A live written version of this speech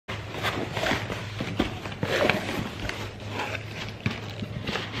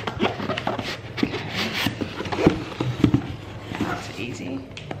see.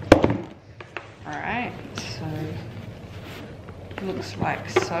 Alright, so it looks like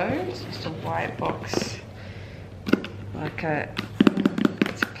so. It's just a white box. Like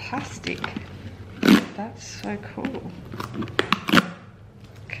it's plastic. That's so cool.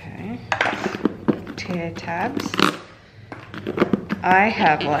 Okay. Tear tabs. I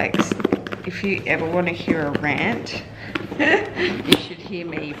have like, if you ever want to hear a rant, you should hear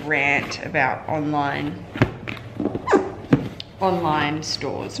me rant about online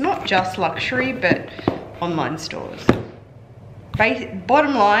stores. Not just luxury, but online stores.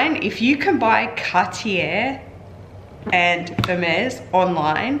 Bottom line, if you can buy Cartier and Hermes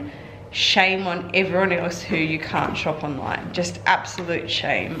online, shame on everyone else who you can't shop online. Just absolute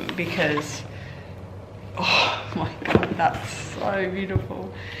shame, because oh my god, that's so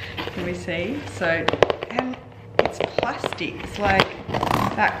beautiful. Can we see? So, and it's plastic. It's like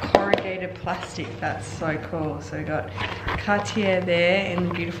that corrugated plastic. That's so cool. So we got Cartier there in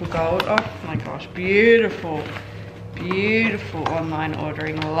the beautiful gold. Oh my gosh, beautiful. Beautiful online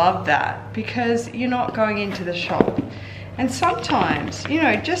ordering. Love that, because you're not going into the shop. And sometimes, you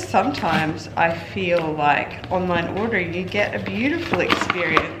know, just sometimes I feel like online ordering, you get a beautiful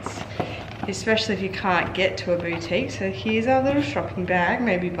experience, especially if you can't get to a boutique. So here's our little shopping bag.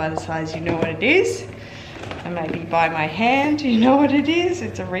 Maybe by the size you know what it is, and maybe by my hand you know what it is.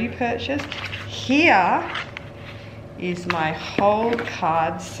 It's a repurchase. Here is my whole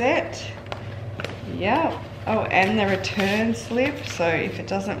card set. Yeah. Oh, and the return slip, so if it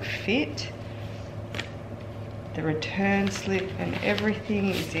doesn't fit, the return slip and everything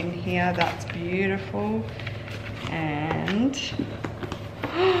is in here. That's beautiful. And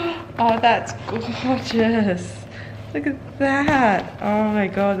oh, that's gorgeous. Look at that. Oh my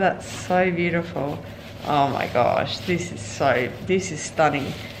god, that's so beautiful. Oh my gosh, this is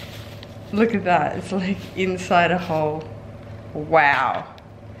stunning. Look at that. It's like inside a hole. Wow.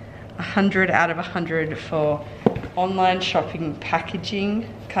 100 out of 100 for online shopping packaging.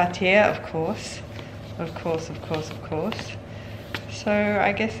 Cartier, of course. Of course, of course, of course. So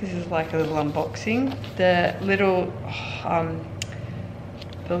I guess this is like a little unboxing. The little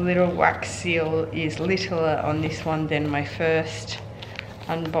wax seal is littler on this one than my first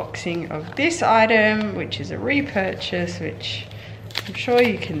unboxing of this item, which is a repurchase, which I'm sure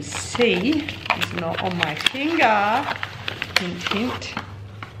you can see is not on my finger. Hint, hint.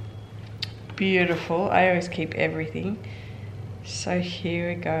 Beautiful. I always keep everything. So here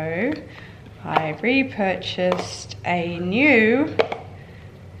we go. I repurchased a new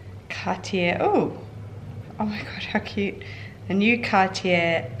Cartier. Oh my god, how cute. A new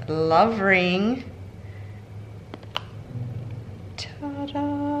Cartier love ring.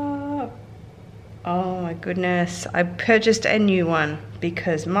 Ta-da! Oh my goodness. I purchased a new one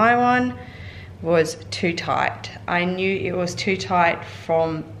because my one was too tight. I knew it was too tight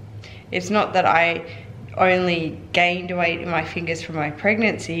from, it's not that I only gained weight in my fingers from my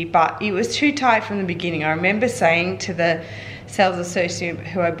pregnancy, but it was too tight from the beginning. I remember saying to the sales associate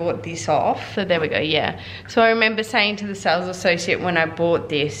who I bought this off, so there we go, yeah. So I remember saying to the sales associate when I bought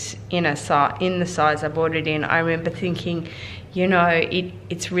this in the size I bought it in, I remember thinking, you know,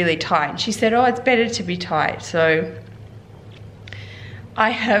 it's really tight. And she said, oh, it's better to be tight. So I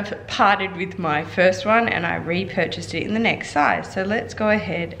have parted with my first one and I repurchased it in the next size. So let's go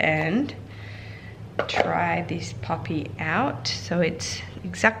ahead and try this puppy out. So it's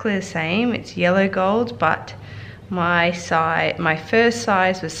exactly the same. It's yellow gold, but my first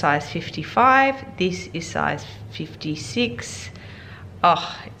size was size 55. This is size 56.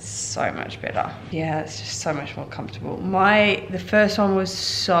 Oh, it's so much better. Yeah, it's just so much more comfortable. The first one was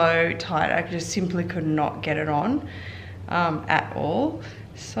so tight. I just simply could not get it on at all.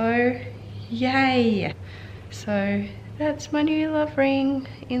 So, yay. So that's my new love ring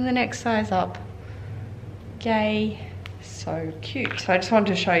in the next size up. Yay. So cute. So I just wanted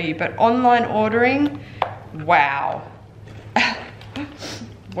to show you, but online ordering, wow.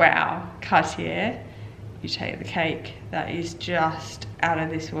 Wow, Cartier, you take the cake. That is just out of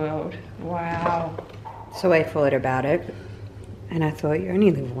this world. Wow. So I thought about it and I thought, you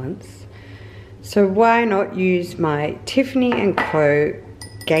only live once. So why not use my Tiffany & Co.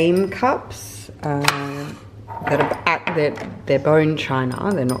 game cups they're bone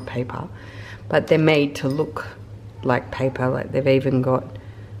china, they're not paper, but they're made to look like paper. Like they've even got,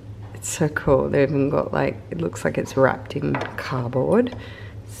 it's so cool, they've even got like, it looks like it's wrapped in cardboard.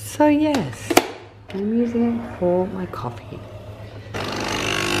 So yes, I'm using it for my coffee.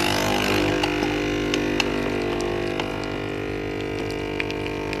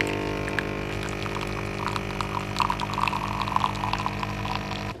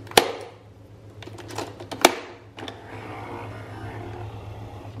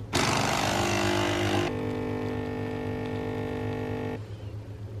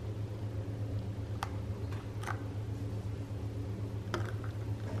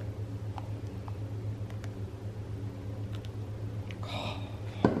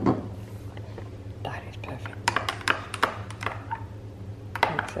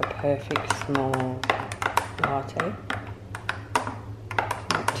 makes a perfect small latte.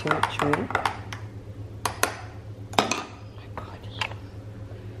 Not too much milk. Oh my god.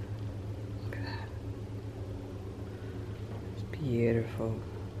 Look at that. It's beautiful.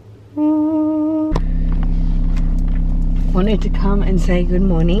 Wanted to come and say good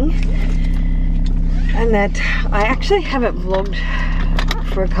morning, and that I actually haven't vlogged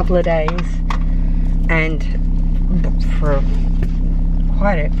for a couple of days, and for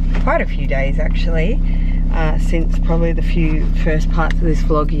quite a few days actually, since probably the first parts of this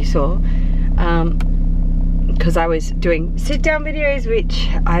vlog you saw, because I was doing sit down videos, which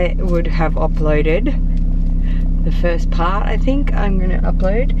I would have uploaded. The first part I think I'm gonna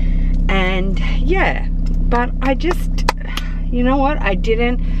upload, and yeah, but I just, you know what, I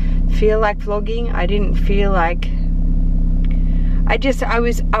didn't feel like vlogging. I didn't feel like, I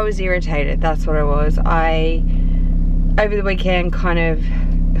was irritated. That's what I was. Over the weekend kind of,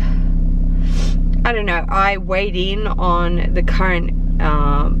 I don't know, I weighed in on the current,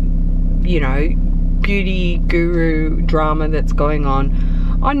 you know, beauty guru drama that's going on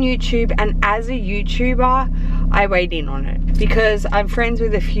YouTube, and as a YouTuber, I weighed in on it because I'm friends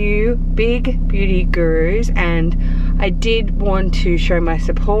with a few big beauty gurus, and I did want to show my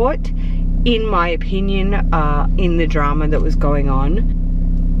support, in my opinion, in the drama that was going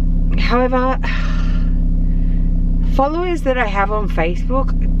on. However, followers that I have on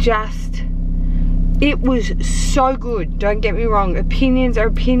Facebook, it was so good. Don't get me wrong, opinions are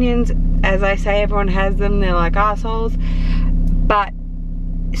opinions. As I say, everyone has them, they're like assholes. But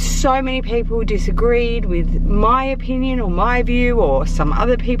so many people disagreed with my opinion or my view, or some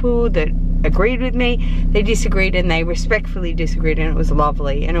other people that agreed with me, they disagreed, and they respectfully disagreed, and it was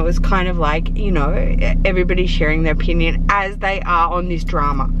lovely. And it was kind of like, you know, everybody sharing their opinion as they are on this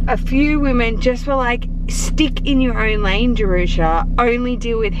drama. A few women just were like, stick in your own lane, Jerusha, only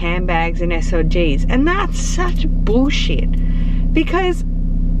deal with handbags and SLGs. And that's such bullshit, because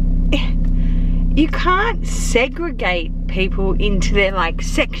you can't segregate people into their like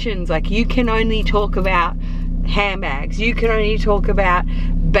sections. Like, you can only talk about handbags, you can only talk about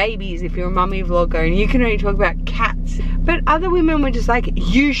babies if you're a mummy vlogger, and you can only talk about cats. But other women were just like,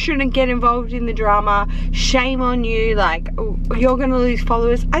 you shouldn't get involved in the drama, shame on you, like, you're gonna lose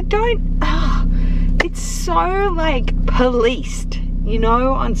followers. It's so like policed, you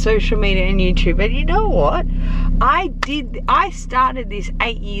know, on social media and YouTube. And you know what, I started this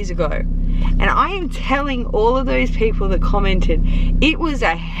 8 years ago, and I am telling all of those people that commented, it was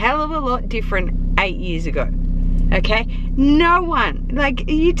a hell of a lot different 8 years ago. Okay, no one, like,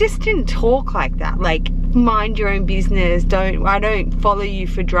 you just didn't talk like that, like, mind your own business, I don't follow you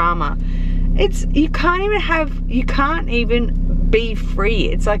for drama. You can't even be free.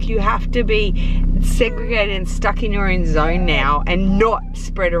 It's like you have to be segregated and stuck in your own zone now, and not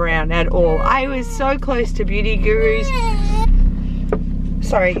spread around at all. I was so close to beauty gurus.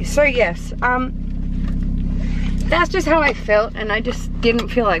 Sorry, so yes, that's just how I felt, and I just didn't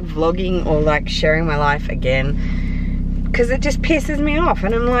feel like vlogging or like sharing my life again, because it just pisses me off.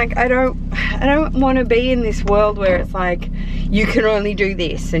 And I'm like, I don't want to be in this world where it's like, you can only do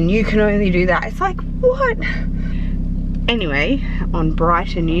this and you can only do that. It's like, what? Anyway, on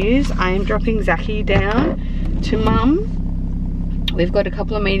brighter news, I am dropping Zachy down to mum. We've got a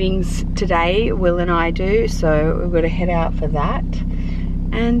couple of meetings today, Will and I do, so we've got to head out for that.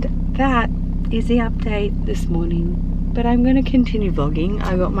 And that is the update this morning. But I'm going to continue vlogging.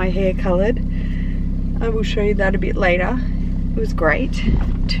 I got my hair coloured. I will show you that a bit later. It was great.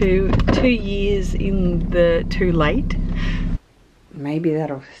 Two years in the too late. Maybe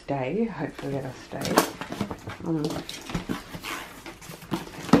that'll stay. Hopefully that'll stay. I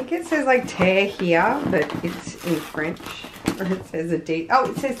think it says like tear here, but it's in French. Or it says a D. Oh,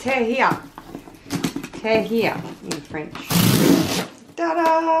 it says tear here. Tear here in French.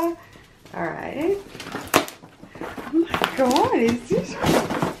 Ta-da! Alright. Oh my god, is this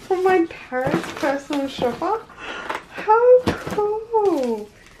from my Paris personal shopper? How cool!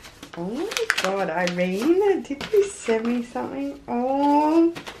 Oh my god, Irene, did you send me something?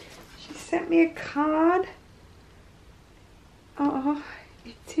 Oh, she sent me a card. Oh,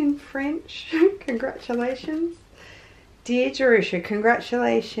 it's in French. Congratulations. Dear Jerusha,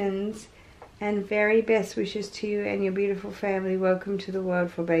 congratulations and very best wishes to you and your beautiful family. Welcome to the world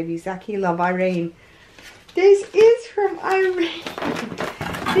for baby Zachy. Love, Irene. This is from Irene.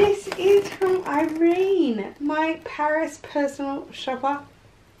 This is from Irene, my Paris personal shopper.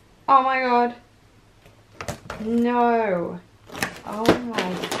 Oh my god. No. Oh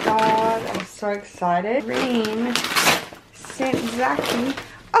my god. I'm so excited. Irene sent Zachy.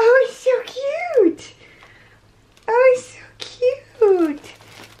 Oh, it's so cute. Oh, it's so cute.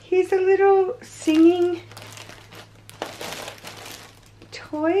 little singing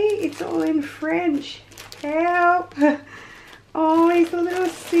toy. It's all in French. Help. Oh, he's a little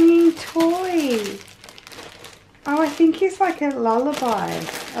singing toy. Oh, I think he's like a lullaby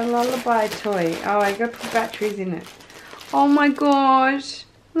toy. Oh, I gotta put batteries in it. Oh my gosh,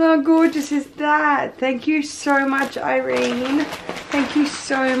 how gorgeous is that? Thank you so much, Irene. Thank you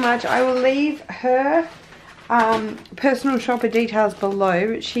so much. I will leave her personal shopper details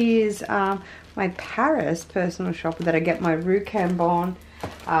below. She is my Paris personal shopper that I get my Rue Cambon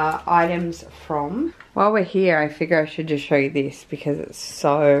items from. While we're here, I figure I should just show you this because it's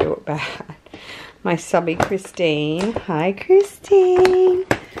so bad. My subby Christine. Hi Christine.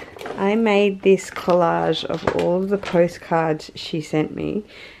 I made this collage of all of the postcards she sent me,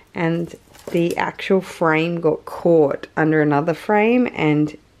 and the actual frame got caught under another frame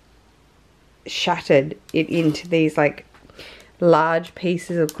and shattered it into these like large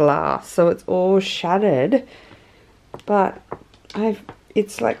pieces of glass. So it's all shattered, but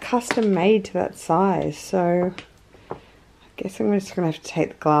it's like custom made to that size, so I guess I'm just gonna have to take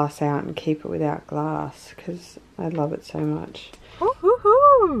the glass out and keep it without glass because I love it so much.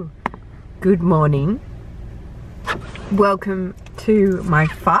 Woohoo! Good morning. Welcome to my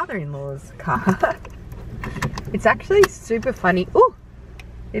father-in-law's car. It's actually super funny. Oh,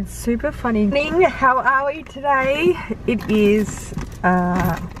 it's super funny. How are we today? It is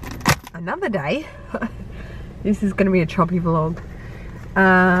another day. This is going to be a choppy vlog.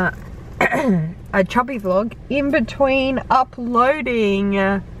 A choppy vlog in between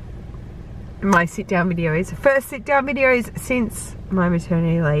uploading my sit-down videos. First sit-down videos since my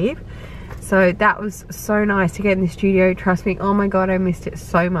maternity leave. So that was so nice to get in the studio. Trust me, oh my god, I missed it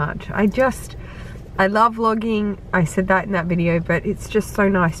so much. I love vlogging. I said that in that video, but it's just so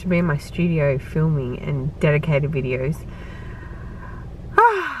nice to be in my studio filming and dedicated videos.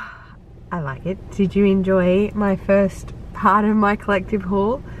 I like it. Did you enjoy my first part of my collective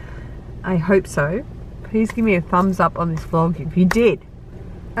haul? I hope so. Please give me a thumbs up on this vlog if you did.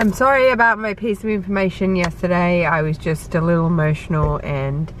 I'm sorry about my piece of information yesterday. I was just a little emotional,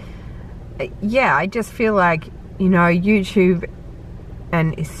 and yeah, I just feel like, you know, YouTube,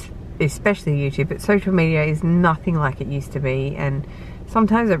 and especially YouTube, but social media is nothing like it used to be, and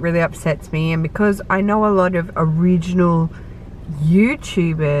sometimes it really upsets me. And because I know a lot of original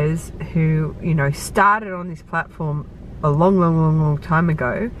YouTubers who, you know, started on this platform a long time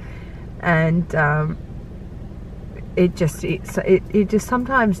ago, and it just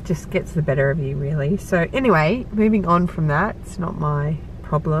sometimes just gets the better of you, really. So anyway, moving on from that, it's not my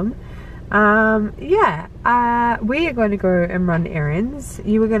problem. Yeah, we are going to go and run errands.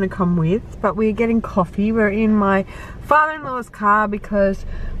 You were going to come with, but we're getting coffee. We're in my father-in-law's car because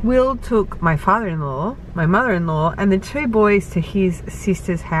Will took my father-in-law, my mother-in-law, and the two boys to his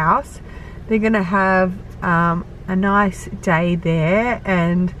sister's house. They're going to have a nice day there,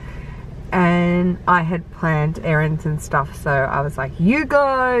 and I had planned errands and stuff, so I was like, you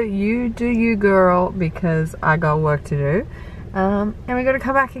go, you do you, girl, because I got work to do. And we got to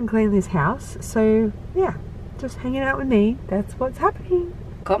come back and clean this house. So yeah, just hanging out with me. That's what's happening.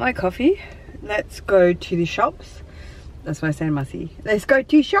 Got my coffee. Let's go to the shops. That's what I say to Mussy. Let's go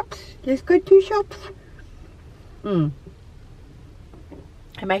to shops. Let's go to shops. I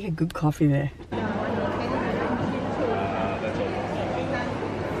make a good coffee there.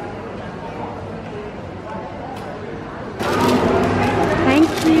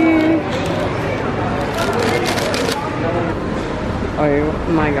 Thank you. Oh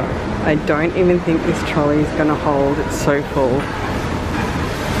my god, I don't even think this trolley is gonna hold, it's so full.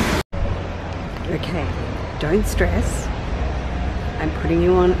 Okay, don't stress. I'm putting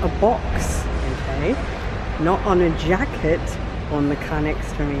you on a box, okay? Not on a jacket on the car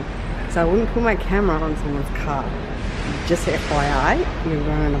next to me. Because I wouldn't put my camera on someone's car. Just FYI, you're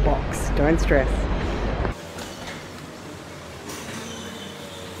going on a box, don't stress.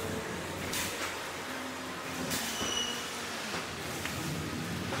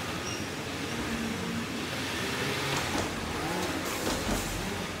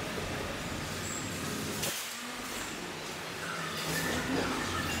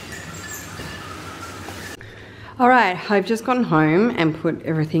 Alright, I've just gone home and put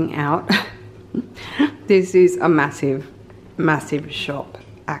everything out. This is a massive shop,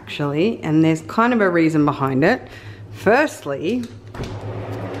 actually, and there's kind of a reason behind it. Firstly,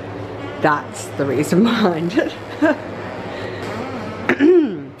 that's the reason behind it.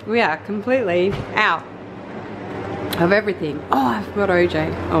 We are completely out of everything. Oh, I forgot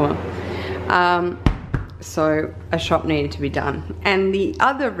OJ. Oh well. So a shop needed to be done. And the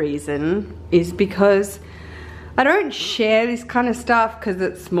other reason is because I don't share this kind of stuff because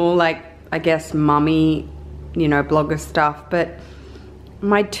it's more like, I guess, mummy, you know, blogger stuff, but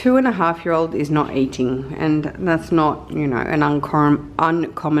my 2.5-year-old is not eating, and that's not, you know, an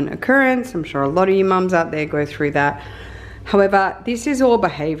uncommon occurrence. I'm sure a lot of you mums out there go through that. However, this is all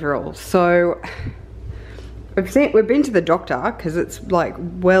behavioral. So we've been to the doctor because it's like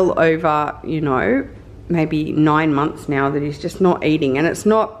well over, you know, maybe 9 months now that he's just not eating. And it's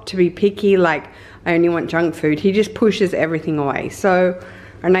not to be picky, like I only want junk food. He just pushes everything away. So,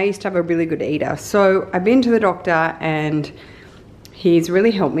 and I used to have a really good eater. So I've been to the doctor and he's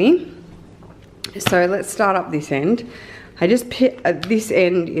really helped me. So let's start up this end. I just picked, this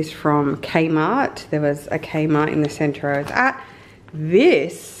end is from Kmart. There was a Kmart in the center I was at.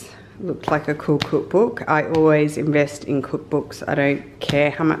 This looked like a cool cookbook. I always invest in cookbooks. I don't care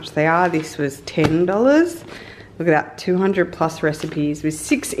how much they are. This was $10. Look at that, 200 plus recipes with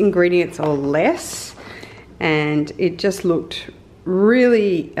 6 ingredients or less. And it just looked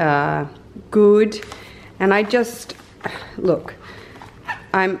really good. And I just, look,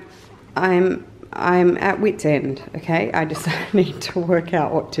 I'm at wit's end, okay? I just need to work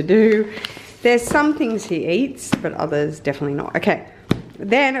out what to do. There's some things he eats, but others definitely not. Okay,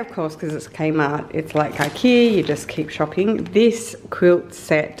 then of course, because it's Kmart, it's like IKEA, you just keep shopping. This quilt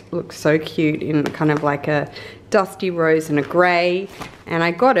set looks so cute in kind of like a dusty rose and a grey. And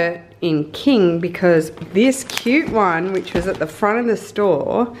I got it in King because this cute one, which was at the front of the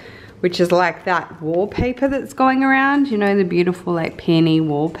store, which is like that wallpaper that's going around, you know, the beautiful like peony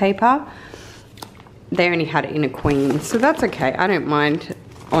wallpaper. They only had it in a queen, so that's okay. I don't mind.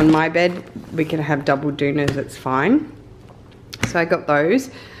 On my bed, we can have double doonas, it's fine. So I got those.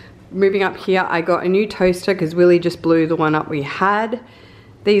 Moving up here, I got a new toaster because Willie just blew the one up we had.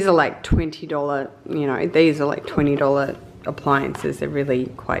 These are like $20, you know, these are like $20 appliances. They're really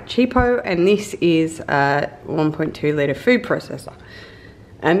quite cheapo. And this is a 1.2 litre food processor.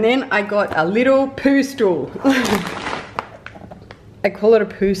 And then I got a little poo stool. I call it a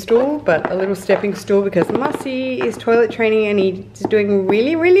poo stool, but a little stepping stool because Mussy is toilet training and he's doing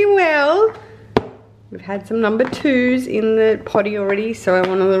really, really well. We've had some number 2s in the potty already, so I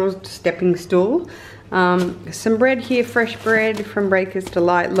want a little stepping stool. Some bread here, fresh bread from Baker's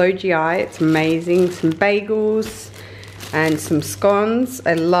Delight, low GI, it's amazing. Some bagels and some scones.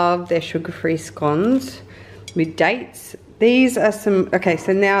 I love their sugar-free scones with dates. These are some, okay,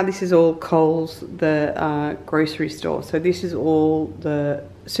 so now this is all Coles, the grocery store. So this is all the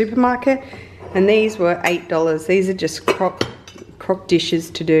supermarket, and these were $8. These are just crock dishes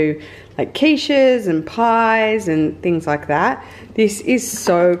to do like quiches and pies and things like that. This is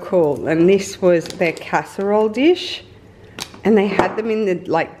so cool, and this was their casserole dish, and they had them in the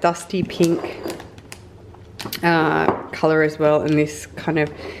like dusty pink color as well, and this kind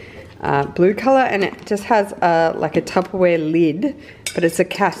of blue color, and it just has like a Tupperware lid, but it's a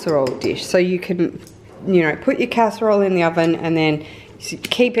casserole dish, so you can, you know, put your casserole in the oven and then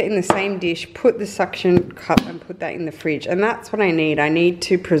keep it in the same dish, put the suction cup and put that in the fridge. And that's what I need. I need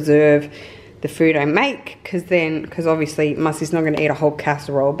to preserve the food I make, because obviously Mussy's not going to eat a whole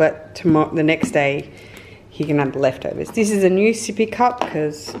casserole, but tomorrow, the next day, he can have the leftovers. This is a new sippy cup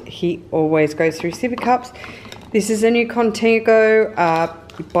because he always goes through sippy cups. This is a new Contigo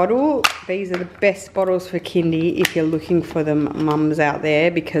bottle. These are the best bottles for kindy if you're looking for them, mums out there,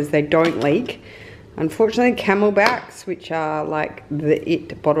 because they don't leak. Unfortunately, Camelbacks, which are like the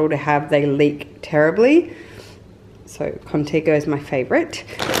it bottle to have, they leak terribly. So Contigo is my favorite.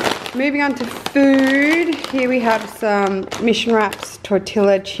 Moving on to food, here we have some Mission Wraps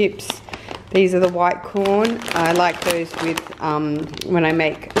tortilla chips. These are the white corn. I like those with when I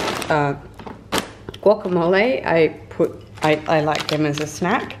make guacamole. I like them as a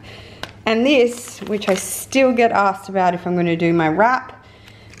snack. And this, which I still get asked about if I'm going to do my wrap,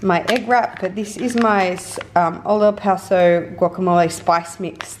 my egg wrap, but this is my Old El Paso guacamole spice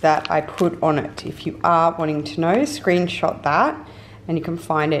mix that I put on it. If you are wanting to know, screenshot that, and you can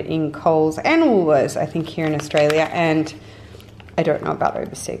find it in Coles and Woolworths, I think, here in Australia, and I don't know about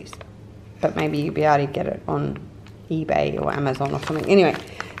overseas, but maybe you'll be able to get it on eBay or Amazon or something. Anyway,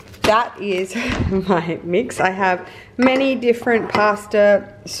 that is my mix. I have many different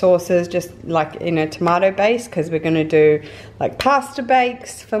pasta sauces, just like in a tomato base, because we're going to do like pasta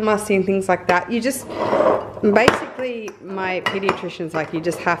bakes for Mussy and things like that. You just, basically my pediatrician's like, you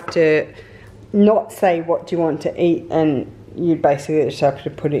just have to not say what do you want to eat, and you basically just have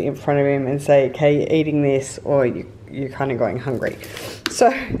to put it in front of him and say, okay, you're eating this, or you're kind of going hungry.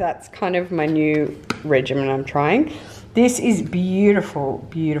 So that's kind of my new regimen I'm trying. This is beautiful,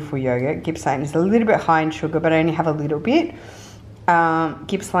 beautiful yogurt. Gibbside is a little bit high in sugar, but I only have a little bit.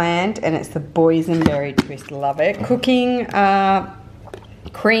 Gippsland, and it's the boysenberry twist. Love it. Cooking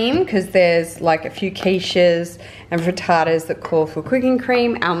cream, because there's like a few quiches and frittatas that call for cooking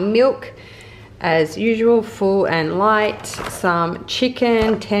cream. Our milk, as usual, full and light. Some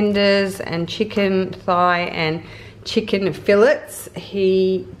chicken tenders and chicken thigh and chicken fillets.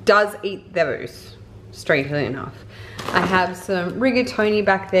 He does eat those, strangely enough. I have some rigatoni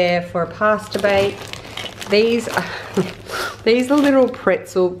back there for a pasta bake. These are little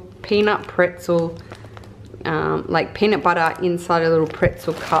peanut pretzel, like peanut butter inside a little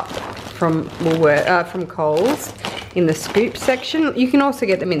pretzel cup from Coles in the scoop section. You can also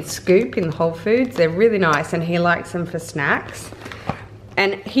get them in scoop in Whole Foods. They're really nice, and he likes them for snacks.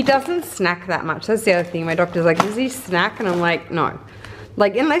 And he doesn't snack that much. That's the other thing. My doctor's like, does he snack? And I'm like, no.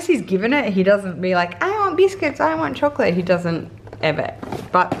 Like, unless he's given it, he doesn't be like, I want biscuits, I want chocolate. He doesn't ever.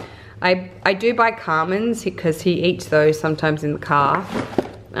 But I do buy Carmen's because he eats those sometimes in the car.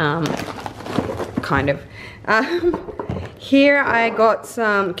 Kind of. Here I got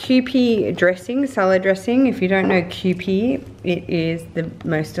some Kewpie dressing, salad dressing. If you don't know Kewpie, it is the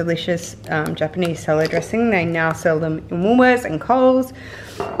most delicious Japanese salad dressing. They now sell them in Woolworths and Coles.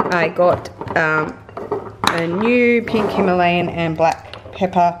 I got a new pink Himalayan and black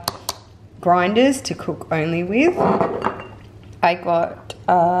pepper grinders to cook only with. I got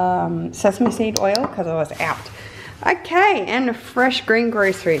sesame seed oil because I was out. Okay, and fresh green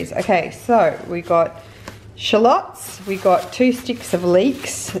groceries. Okay, so we got shallots. We got 2 sticks of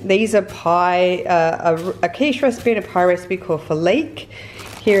leeks. These are pie, a quiche recipe and a pie recipe called for leek.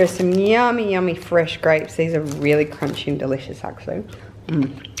 Here are some yummy, yummy fresh grapes. These are really crunchy and delicious, actually.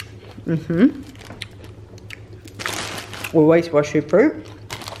 Always wash your fruit.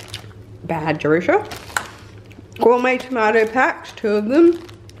 Bad Jerusha. Gourmet tomato packs, 2 of them.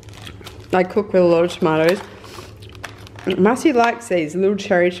 I cook with a lot of tomatoes. Massey likes these, little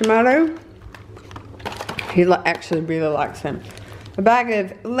cherry tomato. He actually really likes them. A bag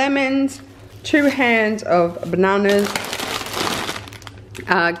of lemons, 2 hands of bananas,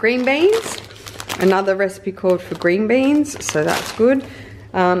 green beans. Another recipe called for green beans, so that's good.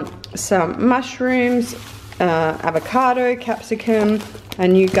 Some mushrooms, avocado, capsicum, a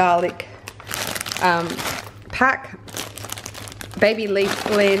new garlic pack, baby leaf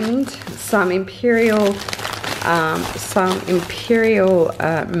blend, some imperial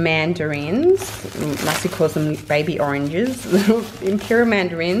mandarins. Massey calls them baby oranges. Little imperial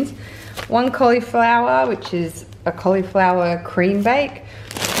mandarins. 1 cauliflower, which is a cauliflower cream bake.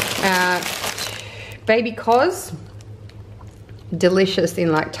 Baby cos. Delicious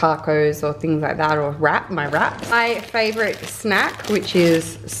in like tacos or things like that, or my wraps. My favorite snack, which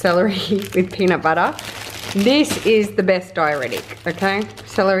is celery with peanut butter. This is the best diuretic, okay?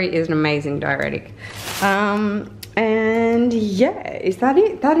 Celery is an amazing diuretic. And yeah, is that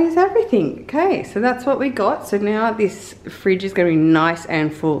it? That is everything. Okay, so that's what we got. So now this fridge is gonna be nice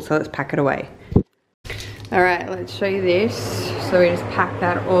and full, so let's pack it away. All right, let's show you this. So we just pack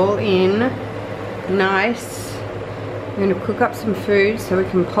that all in, nice. I'm gonna cook up some food so we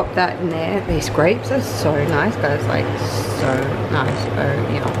can pop that in there. These grapes are so nice, guys, like so nice.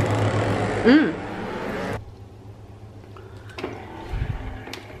 Oh, yeah.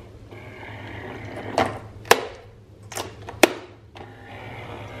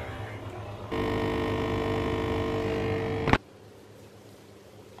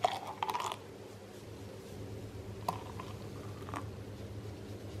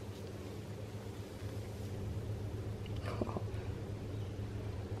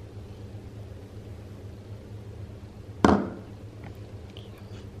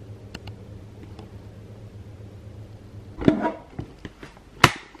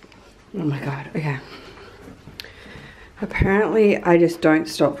 Oh my god, okay. Apparently I just don't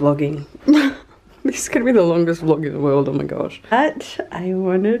stop vlogging. This is gonna be the longest vlog in the world, oh my gosh. But I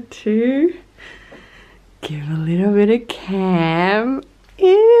wanted to give a little bit of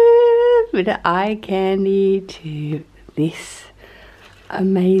bit of eye candy to this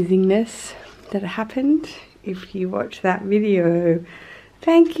amazingness that happened. If you watch that video,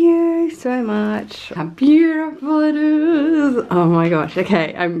 thank you so much. How beautiful it is. Oh my gosh.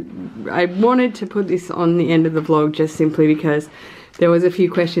 Okay, I wanted to put this on the end of the vlog just simply because there was a few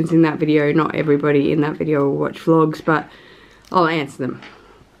questions in that video. Not everybody in that video will watch vlogs, but I'll answer them.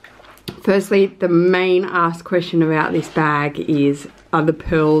 Firstly, the main asked question about this bag is, are the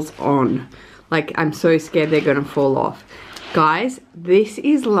pearls on? Like, I'm so scared they're gonna fall off. Guys, this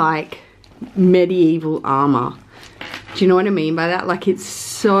is like medieval armor. Do you know what I mean by that? Like, it's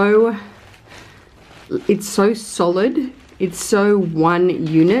so solid. It's so one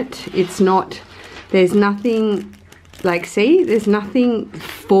unit. It's not, there's nothing like, see, there's nothing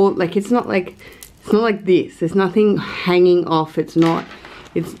for, like, it's not like this. There's nothing hanging off. There's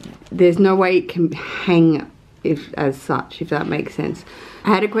no way it can hang as such, if that makes sense. I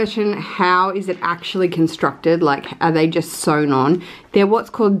had a question, how is it actually constructed? Like, are they just sewn on? They're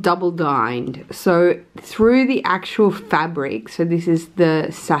what's called double dined. So through the actual fabric, so this is the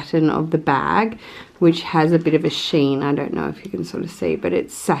satin of the bag, which has a bit of a sheen. I don't know if you can sort of see, but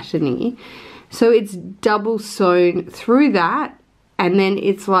it's satiny. So it's double sewn through that, and then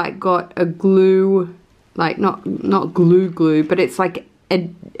it's like got a glue, like not glue, but it's like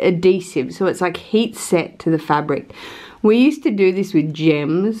adhesive. So it's like heat set to the fabric. We used to do this with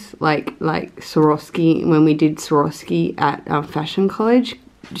gems, like Swarovski, when we did Swarovski at fashion college.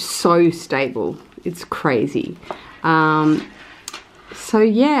 So stable, it's crazy. So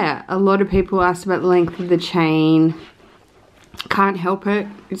yeah, a lot of people asked about the length of the chain. Can't help it,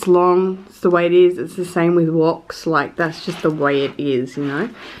 it's long, it's the way it is. It's the same with wax, like that's just the way it is, you know.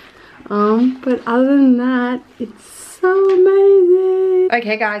 But other than that, it's so amazing.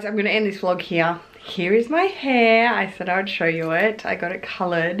 Okay guys, I'm gonna end this vlog here. Here is my hair. I said I would show you it. I got it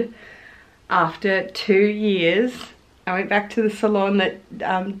colored after 2 years. I went back to the salon that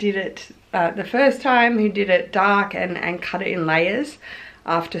did it the first time, who did it dark and cut it in layers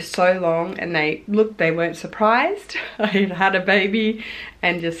after so long, and they weren't surprised. I had a baby,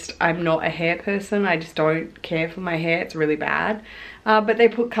 and just, I'm not a hair person. I just don't care for my hair. It's really bad. But they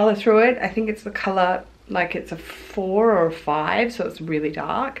put color through it. I think it's the color, like it's a 4 or a 5, so it's really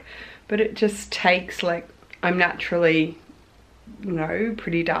dark. But it just takes, like, I'm naturally, you know,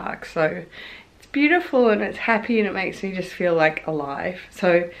 pretty dark. So it's beautiful and it's happy, and it makes me just feel like alive.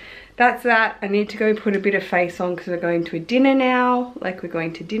 So that's that. I need to go put a bit of face on because we're going to a dinner now. Like, we're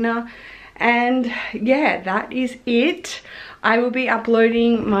going to dinner. And yeah, that is it. I will be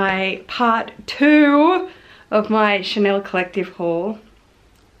uploading my part 2 of my Chanel Collective haul.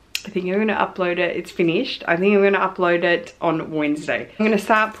 I think I'm going to upload it. It's finished. I think I'm going to upload it on Wednesday. I'm going to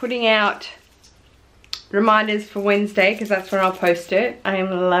start putting out reminders for Wednesday because that's when I'll post it. I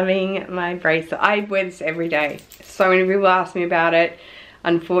am loving my bracelet. I wear this every day. So many people ask me about it.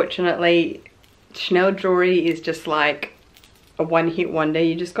 Unfortunately, Chanel jewelry is just like a one-hit wonder.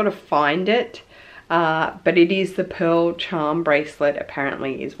 You just got to find it. But it is the pearl charm bracelet,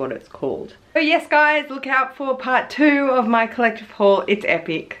 apparently, is what it's called. So yes guys, look out for part 2 of my collective haul. It's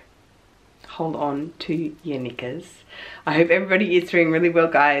epic. Hold on to your knickers. I hope everybody is doing really well,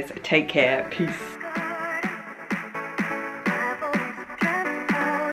 guys. Take care. Peace.